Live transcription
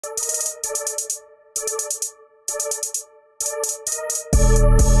Alright,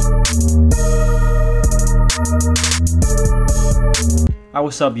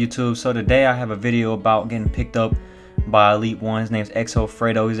 what's up YouTube? So today I have a video about getting picked up by Elite 1. His name's Exo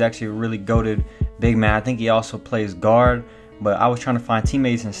Fredo. He's actually a really goated big man. I think he also plays guard, but I was trying to find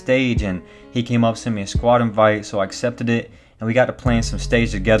teammates in stage and he came up, sent me a squad invite, so I accepted it and we got to playing some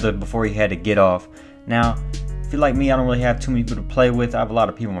stage together before he had to get off. Now, if you're like me, I don't really have too many people to play with. I have a lot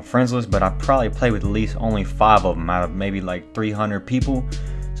of people on my friends list, but I probably play with at least only 5 of them out of maybe like 300 people.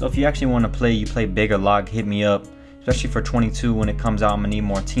 So if you actually want to play, you play big or lock, hit me up. Especially for 22 when it comes out, I'm gonna need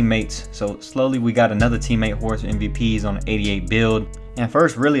more teammates. So slowly we got another teammate, Horse MVPs on an 88 build. And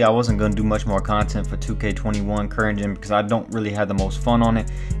first, really, I wasn't gonna do much more content for 2K21 current gen because I don't really have the most fun on it.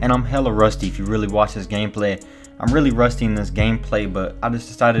 And I'm hella rusty if you really watch this gameplay. I'm really rusty in this gameplay, but I just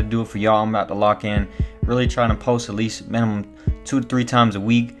decided to do it for y'all. I'm about to lock in, really trying to post at least minimum 2 to 3 times a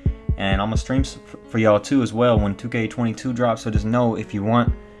week. And I'm gonna stream for y'all too as well when 2K22 drops. So just know, if you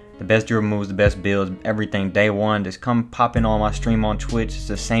want the best dribble moves, the best builds, everything day one, just come pop in on my stream on Twitch. It's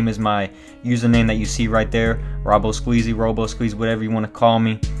the same as my username that you see right there, Robo Squeezy, whatever you want to call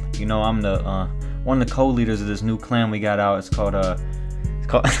me. You know, I'm the one of the co-leaders of this new clan we got out. It's called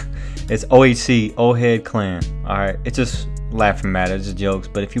it's OHC, Old Head Clan. Alright, it's just laughing matter, it's just jokes.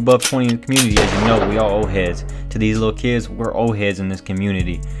 But if you above 20 in the community, as you know, we all old heads. To these little kids, we're old heads in this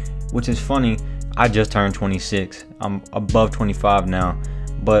community. Which is funny, I just turned 26. I'm above 25 now.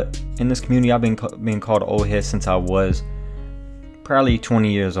 But in this community, I've been called old head since I was probably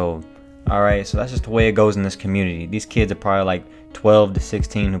 20 years old. Alright, so that's just the way it goes in this community. These kids are probably like 12 to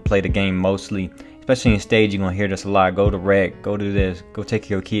 16 who play the game mostly. Especially in stage, you're going to hear this a lot. Go to rec, go do this, go take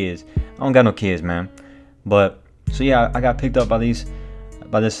care of kids. I don't got no kids, man. But, so yeah, I got picked up by this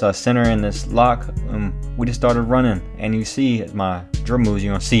center and this lock. We just started running. And you see my dribble moves,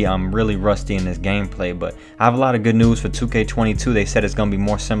 you're going to see I'm really rusty in this gameplay. But I have a lot of good news for 2K22. They said it's going to be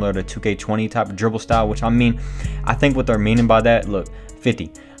more similar to 2K20 type of dribble style, which I think what they're meaning by that, look,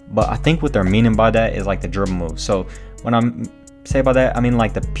 50. But I think what they're meaning by that is like the dribble move. So when I'm say by that, I mean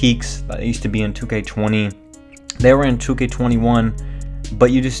like the peaks that used to be in 2K20. They were in 2K21,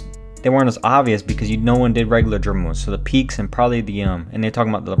 but they weren't as obvious because no one did regular dribble moves. So the peaks and probably the and they're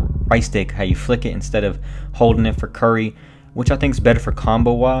talking about the right stick, how you flick it instead of holding it for curry, which I think is better for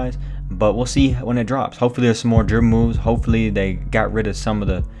combo wise. But we'll see when it drops. Hopefully there's some more dribble moves. Hopefully they got rid of some of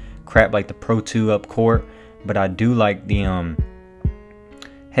the crap like the Pro 2 up court. But I do like the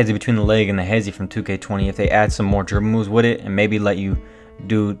hezzy between the leg and the hezzy from 2K20. If they add some more dribble moves with it and maybe let you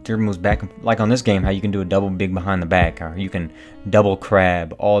do dribble moves back, like on this game, how you can do a double big behind the back, or you can double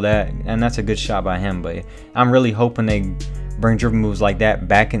crab, all that, and that's a good shot by him. But I'm really hoping they bring dribble moves like that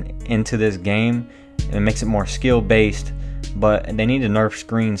back into this game, and it makes it more skill based. But they need to nerf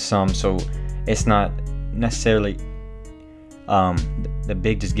screens some, so it's not necessarily the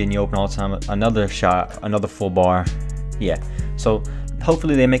big just getting you open all the time. Another shot, another full bar, yeah. So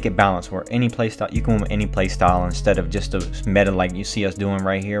hopefully they make it balanced where any play style, you can win with any play style instead of just a meta like you see us doing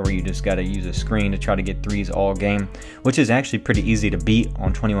right here, where you just got to use a screen to try to get threes all game, which is actually pretty easy to beat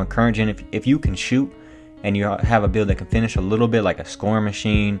on 21 current gen. If you can shoot and you have a build that can finish a little bit like a scoring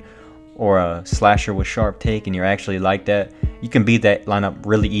machine or a slasher with sharp take, and you're actually like that, you can beat that lineup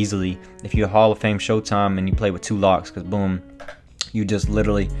really easily if you're Hall of Fame Showtime and you play with 2 locks, because boom, you just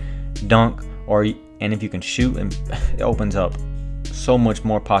literally dunk. And if you can shoot, and it opens up so much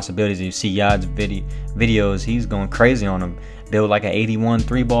more possibilities. You see Yad's videos, he's going crazy on him. Build like an 81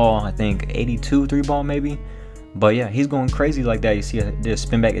 3-ball, I think 82 3-ball maybe. But yeah, he's going crazy like that. You see there's a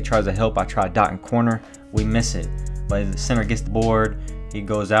spin back, it tries to help. I try dot and corner, we miss it. But the center gets the board, he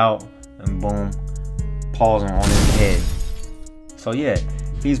goes out, and boom, pause on his head. So yeah,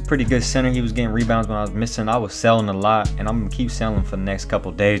 he's pretty good center. He was getting rebounds when I was missing. I was selling a lot, and I'm gonna keep selling for the next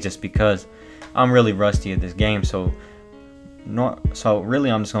couple days just because I'm really rusty at this game. So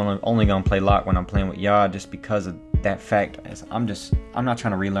really I'm just only gonna play lock when I'm playing with y'all, just because of that fact. I'm not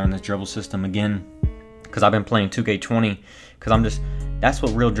trying to relearn this dribble system again, because I've been playing 2K20, because that's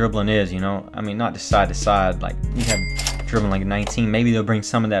what real dribbling is, you know. I mean, not just side to side, like you have dribbling like 19. Maybe they'll bring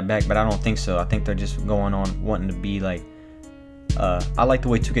some of that back, but I don't think so. I think they're just going on wanting to be like I like the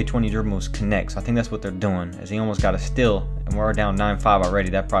way 2K20 dribble moves connect. So I think that's what they're doing, is he almost got a steal, and we're down 9-5 already.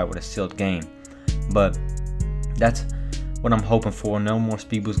 That probably would have sealed the game. But that's what I'm hoping for. No more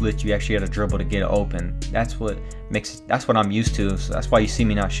speed boost glitch. You actually had to dribble to get it open. That's what I'm used to. So that's why you see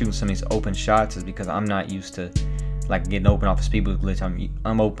me not shooting some of these open shots, is because I'm not used to like getting open off a speed boost glitch. I'm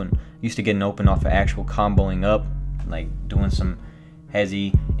used to getting open off of actual comboing up, like doing some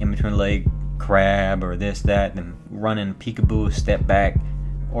hezzy in between leg crab or this, that, then running peekaboo, step back,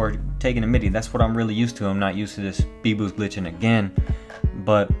 or taking a midi. That's what I'm really used to. I'm not used to this B-boost glitching again.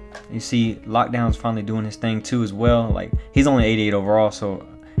 But you see, Lockdown's finally doing his thing too as well. Like, he's only 88 overall, so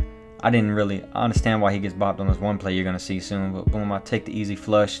I understand why he gets bopped on this one play you're gonna see soon. But boom, I take the easy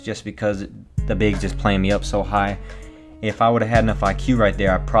flush just because the big's just playing me up so high. If I would have had enough IQ right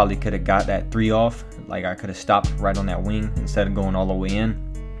there, I probably could have got that 3 off. Like, I could have stopped right on that wing instead of going all the way in.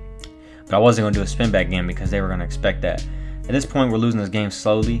 But I wasn't gonna do a spin back game because they were gonna expect that. At this point, we're losing this game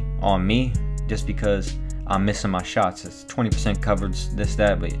slowly on me just because I'm missing my shots. It's 20% coverage, this,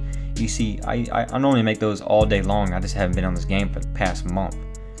 that. But you see, I normally make those all day long. I just haven't been on this game for the past month.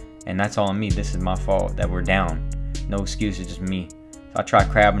 And that's all on me. This is my fault that we're down. No excuses, just me. So I tried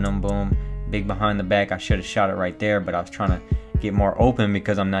crabbing them, boom. Big behind the back. I should have shot it right there, but I was trying to get more open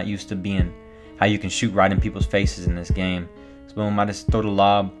because I'm not used to being how you can shoot right in people's faces in this game. So boom, I just throw the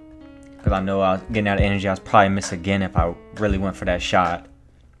lob because I know I was getting out of energy. I was probably miss again if I really went for that shot.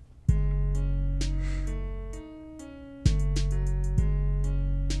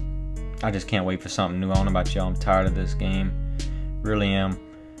 I just can't wait for something new. I don't know about y'all. I'm tired of this game. Really am.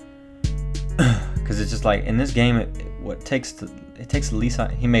 Because it's just like in this game, it takes the least.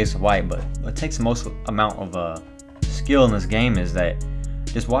 He makes white, but what takes the most amount of skill in this game is that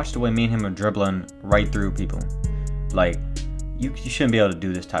just watch the way me and him are dribbling right through people. Like you shouldn't be able to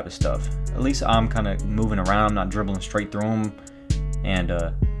do this type of stuff. At least I'm kind of moving around. I'm not dribbling straight through him, and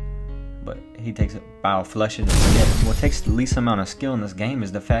but he takes it bow flushes. What takes the least amount of skill in this game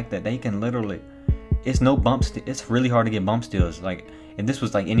is the fact that they can literally. It's no bumps. It's really hard to get bump steals. Like if this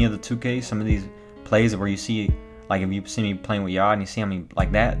was like any other 2K, some of these plays where you see, like if you see me playing with y'all and you see me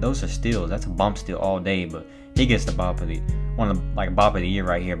like that, those are steals. That's a bump steal all day. But he gets the bop of the bop of the year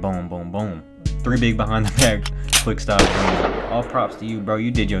right here. Boom, boom, boom. 3 big behind the back, quick stop. Boom. All props to you, bro. You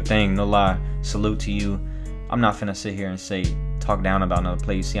did your thing. No lie. Salute to you. I'm not finna sit here and talk down about another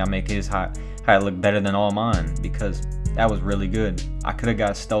play. You see, I make his high look better than all mine because that was really good. I could have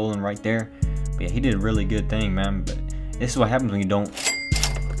got stolen right there. But yeah, he did a really good thing, man. But this is what happens when you don't.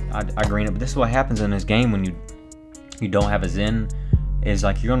 I green it, but this is what happens in this game when you don't have a Zen. Is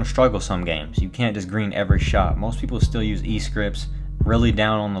like you're gonna struggle some games. You can't just green every shot. Most people still use E scripts really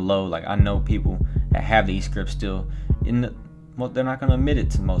down on the low. Like I know people that have the E script still. Well, they're not gonna admit it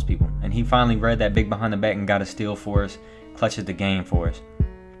to most people. And he finally read that big behind the back and got a steal for us, clutches the game for us.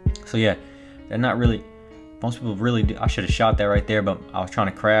 So yeah, they're not really. Most people really do. I should have shot that right there, but I was trying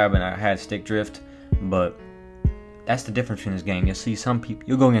to crab and I had stick drift. But that's the difference in this game. You'll see some people.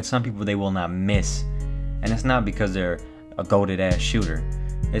 You'll go against some people they will not miss, and it's not because they're a goated ass shooter.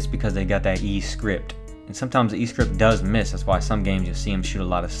 It's because they got that E script, and sometimes the E script does miss. That's why some games you'll see them shoot a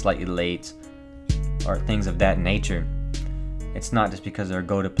lot of slightly lates or things of that nature. It's not just because they're a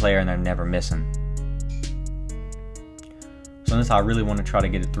goated player and they're never missing. So this I really want to try to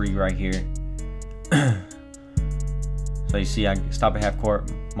get a 3 right here. So you see I stop at half court,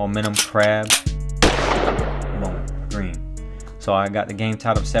 momentum, crab, boom, green. So I got the game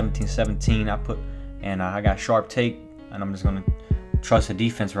tied up 17-17. I got sharp take, and I'm just gonna trust the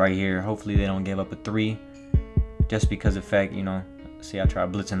defense right here. Hopefully they don't give up a 3, just because of the fact, you know. See, I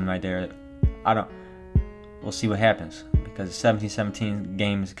tried blitzing right there. We'll see what happens because 17-17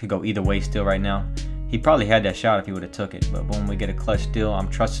 games could go either way still right now. He probably had that shot if he would have took it, but boom, we get a clutch steal. I'm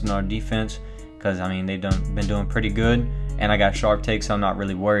trusting our defense because I mean they've been doing pretty good, and I got sharp take, so I'm not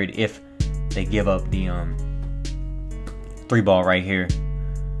really worried if they give up the 3 ball right here.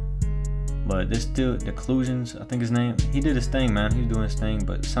 But this dude, Declusions, I think his name, he did his thing, man. He's doing his thing,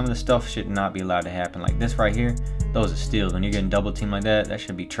 but some of the stuff should not be allowed to happen. Like this right here, those are steals. When you're getting double teamed like that, that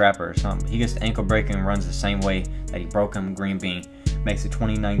should be Trapper or something. He gets the ankle break and runs the same way that he broke him, green bean. Makes it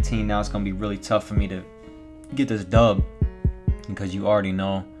 2019. Now it's going to be really tough for me to get this dub because you already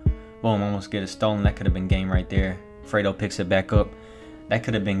know. Boom, almost get it stolen. That could have been game right there. Fredo picks it back up. That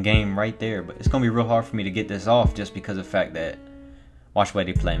could have been game right there, but it's going to be real hard for me to get this off just because of the fact that watch the way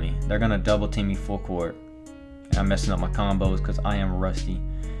they play me. They're going to double team me full court. And I'm messing up my combos because I am rusty.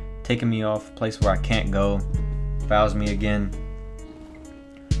 Taking me off a place where I can't go. Fouls me again.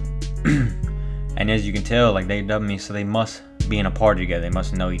 And as you can tell, like they dubbed me, so they must be in a party together. They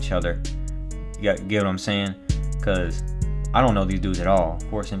must know each other. You get what I'm saying? Because I don't know these dudes at all.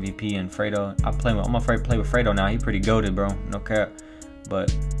 Horse MVP and Fredo. I'm afraid to play with Fredo now. He pretty goated, bro. No cap.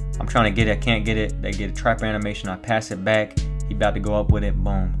 But I'm trying to get it. I can't get it. They get a trapper animation. I pass it back. He about to go up with it.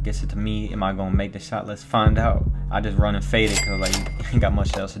 Boom. Gets it to me. Am I going to make the shot? Let's find out. I just run and fade it because like ain't got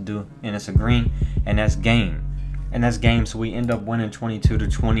much else to do. And it's a green. And that's game. So we end up winning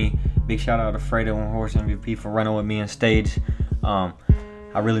 22-20. Big shout out to Fredo and Horse MVP for running with me on stage. I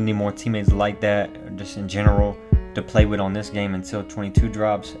really need more teammates like that, just in general, to play with on this game until 22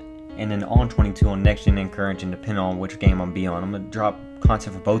 drops, and then on 22 on next gen and current gen, depending on which game I'm be on. I'm gonna drop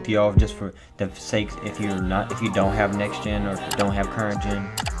content for both of y'all just for the sake if you don't have next gen or if you don't have current gen.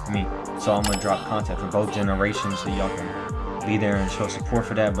 So I'm gonna drop content for both generations so y'all can be there and show support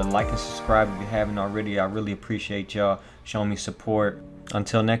for that. But like and subscribe if you haven't already. I really appreciate y'all showing me support.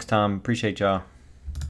 Until next time, appreciate y'all.